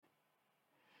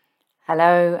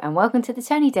Hello and welcome to the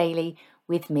Tony Daily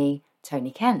with me, Tony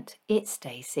Kent. It's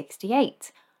day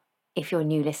 68. If you're a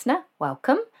new listener,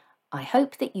 welcome. I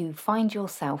hope that you find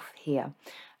yourself here.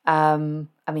 Of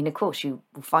course, you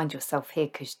will find yourself here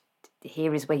because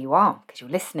here is where you are, because you're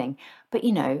listening. But,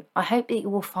 I hope that you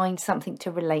will find something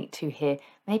to relate to here,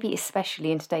 maybe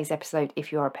especially in today's episode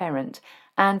if you're a parent.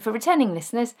 And for returning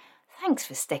listeners, thanks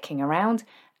for sticking around.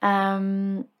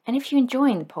 And if you're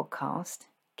enjoying the podcast,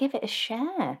 give it a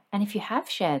share. And if you have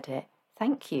shared it,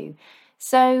 thank you.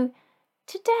 So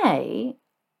today,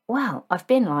 I've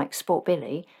been like Sport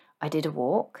Billy. I did a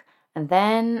walk and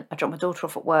then I dropped my daughter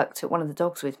off at work, took one of the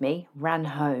dogs with me, ran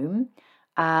home,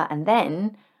 and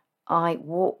then I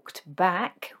walked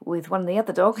back with one of the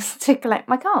other dogs to collect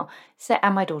my car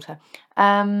and my daughter.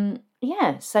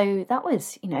 So that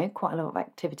was, quite a lot of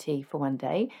activity for one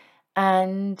day.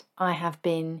 And I have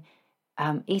been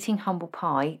eating humble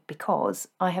pie because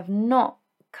I have not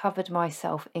covered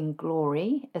myself in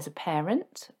glory as a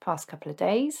parent past couple of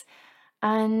days.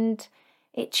 And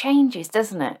it changes,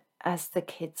 doesn't it, as the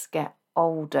kids get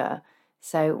older.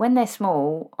 So when they're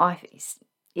small,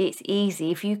 it's easy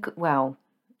if you could,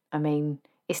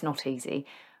 it's not easy.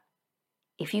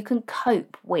 If you can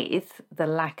cope with the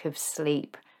lack of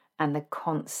sleep and the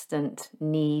constant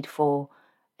need for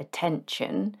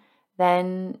attention,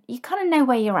 then you kind of know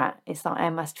where you're at. It's like I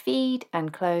must feed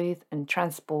and clothe and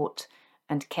transport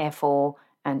and care for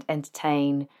and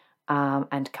entertain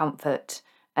and comfort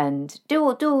and do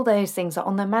all those things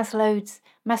on the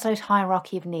Maslow's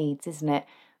hierarchy of needs, isn't it?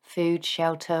 Food,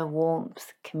 shelter,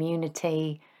 warmth,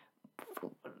 community,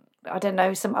 I don't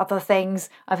know, some other things.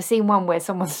 I've seen one where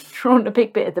someone's drawn a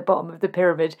big bit at the bottom of the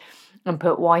pyramid and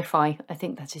put Wi-Fi. I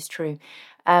think that is true.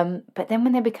 But then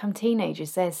when they become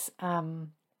teenagers, there's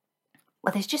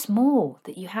just more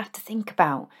that you have to think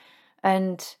about.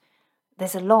 And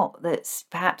there's a lot that's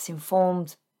perhaps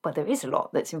informed, there is a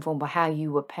lot that's informed by how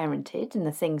you were parented and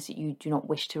the things that you do not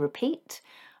wish to repeat,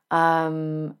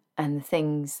 and the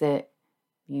things that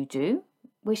you do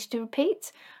wish to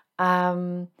repeat.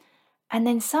 And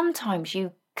then sometimes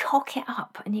you cock it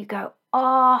up and you go,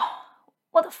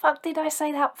 what the fuck did I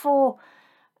say that for?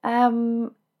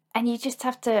 And you just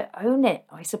have to own it,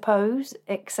 I suppose,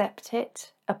 accept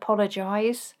it,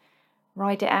 apologise,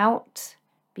 ride it out,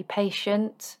 be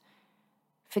patient,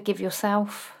 forgive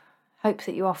yourself, hope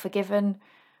that you are forgiven.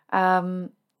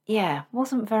 Wasn't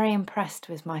very impressed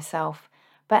with myself.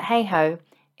 But hey-ho,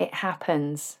 it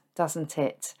happens, doesn't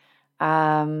it?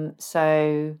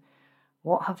 So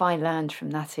what have I learned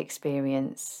from that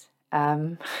experience?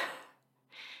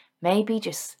 Maybe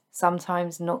just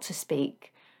sometimes not to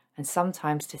speak and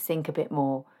sometimes to think a bit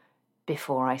more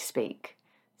before I speak.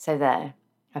 So there,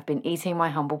 I've been eating my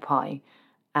humble pie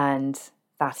and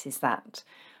that is that.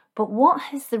 But what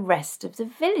has the rest of the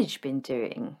village been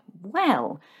doing?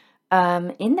 Well,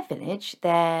 in the village,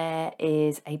 there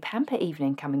is a pamper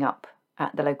evening coming up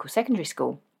at the local secondary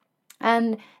school.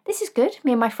 And this is good.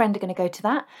 Me and my friend are going to go to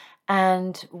that.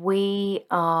 And we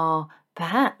are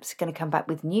perhaps going to come back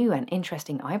with new and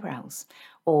interesting eyebrows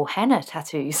or henna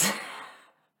tattoos.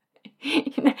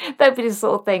 That'd be the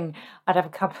sort of thing. I'd have a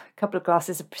couple of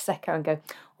glasses of Prosecco and go,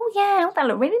 oh yeah, that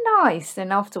looked really nice.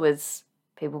 And afterwards,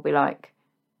 people will be like,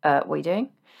 what are you doing?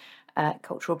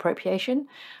 Cultural appropriation.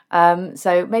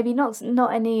 So maybe not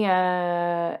any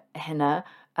henna,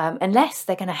 unless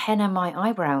they're going to henna my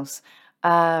eyebrows.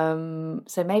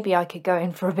 So maybe I could go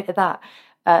in for a bit of that.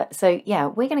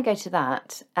 We're going to go to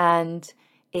that. And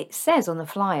it says on the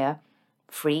flyer,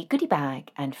 free goodie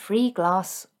bag and free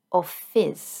glass of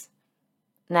fizz.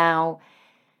 Now,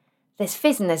 there's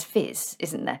fizz and there's fizz,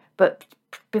 isn't there? But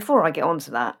before I get on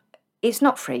to that, it's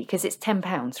not free because it's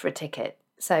 £10 for a ticket.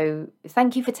 So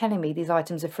thank you for telling me these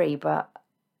items are free, but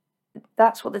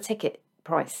that's what the ticket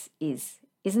price is,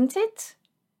 isn't it?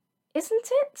 Isn't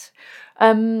it?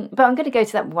 But I'm going to go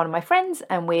to that with one of my friends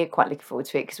and we're quite looking forward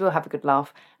to it because we'll have a good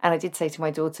laugh. And I did say to my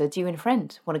daughter, do you and a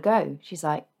friend want to go? She's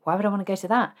like, why would I want to go to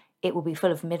that? It will be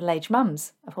full of middle-aged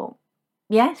mums. I thought,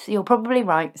 yes, you're probably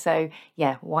right. So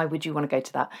yeah, why would you want to go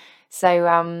to that?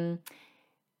 So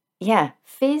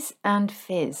fizz and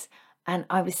fizz. And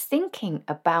I was thinking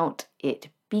about it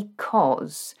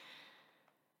because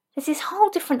there's this whole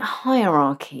different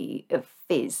hierarchy of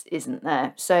fizz, isn't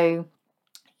there? So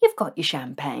you've got your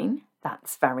champagne,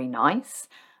 that's very nice.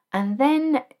 And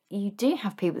then you do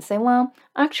have people that say, well,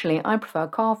 actually, I prefer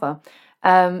cava.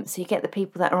 So you get the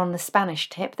people that are on the Spanish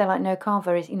tip. They're like, no,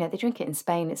 cava is, they drink it in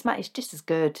Spain. It's just as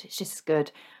good. It's just as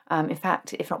good. In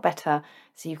fact, if not better.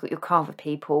 So you've got your cava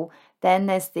people. Then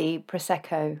there's the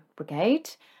Prosecco brigade.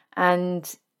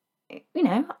 And,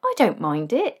 I don't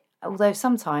mind it. although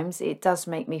sometimes it does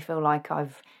make me feel like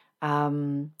I've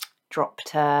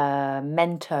dropped a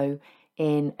Mento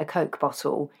in a Coke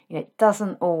bottle. It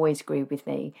doesn't always agree with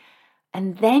me.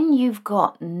 And then you've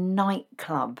got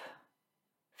nightclub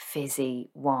fizzy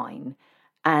wine.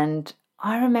 And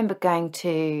I remember going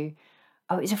to,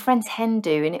 it was a friend's hen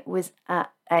do, and it was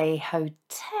at a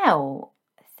hotel,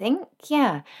 I think,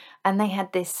 yeah. And they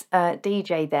had this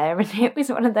DJ there, and it was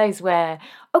one of those where,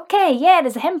 okay, yeah,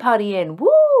 there's a hen party in, woo!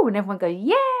 And everyone goes,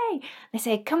 yay! They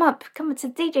say, come up to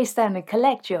the DJ stand and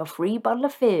collect your free bottle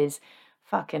of fizz.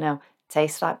 Fucking hell,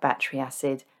 tastes like battery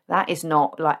acid. That is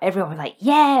not like, everyone was like,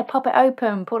 yeah, pop it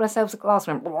open, pour ourselves a glass,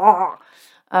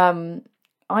 and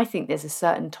I think there's a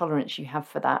certain tolerance you have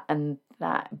for that, and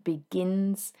that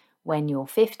begins when you're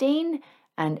 15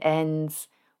 and ends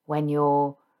when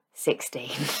you're 16.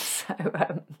 So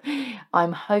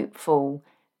I'm hopeful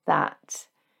that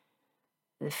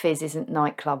the fizz isn't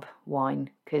nightclub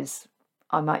wine, because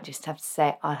I might just have to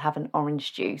say I'll have an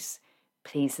orange juice,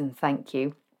 please and thank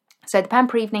you. So the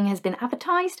Pamper Evening has been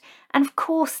advertised, and of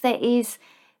course there is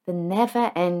the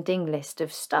never-ending list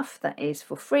of stuff that is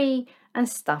for free and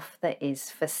stuff that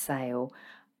is for sale.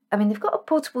 I mean, they've got a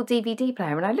portable DVD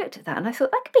player, and I looked at that and I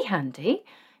thought that could be handy.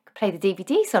 I could play the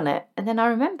DVDs on it. And then I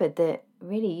remembered that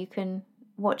really you can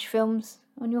watch films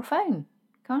on your phone,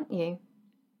 can't you?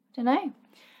 I don't know.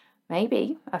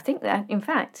 Maybe. I think that, in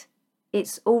fact,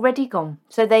 it's already gone.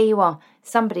 So there you are.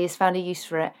 Somebody has found a use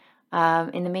for it.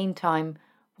 In the meantime,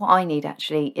 what I need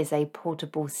actually is a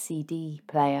portable CD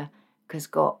player, because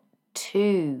got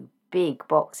 2 big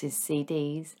boxes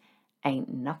CDs.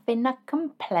 Ain't nothing I can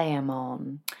play 'em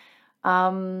on.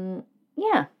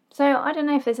 Yeah, so I don't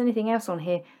know if there's anything else on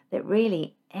here that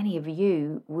really any of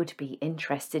you would be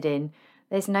interested in.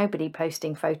 There's nobody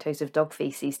posting photos of dog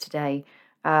feces today.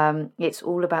 It's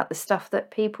all about the stuff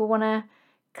that people want to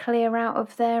clear out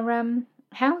of their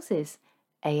houses.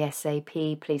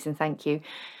 ASAP, please and thank you.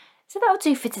 So that'll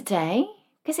do for today,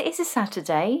 because it is a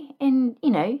Saturday, and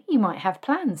you might have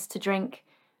plans to drink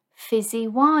fizzy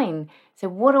wine. So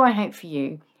what do I hope for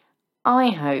you? I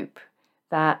hope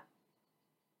that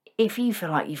if you feel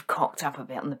like you've cocked up a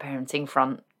bit on the parenting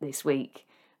front this week,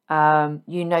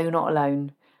 you're not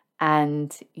alone,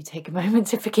 and you take a moment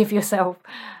to forgive yourself.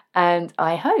 And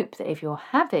I hope that if you're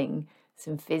having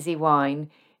some fizzy wine,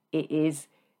 it is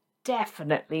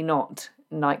definitely not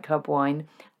nightclub wine.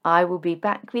 I will be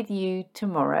back with you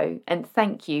tomorrow, and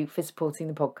thank you for supporting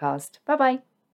the podcast. Bye-bye.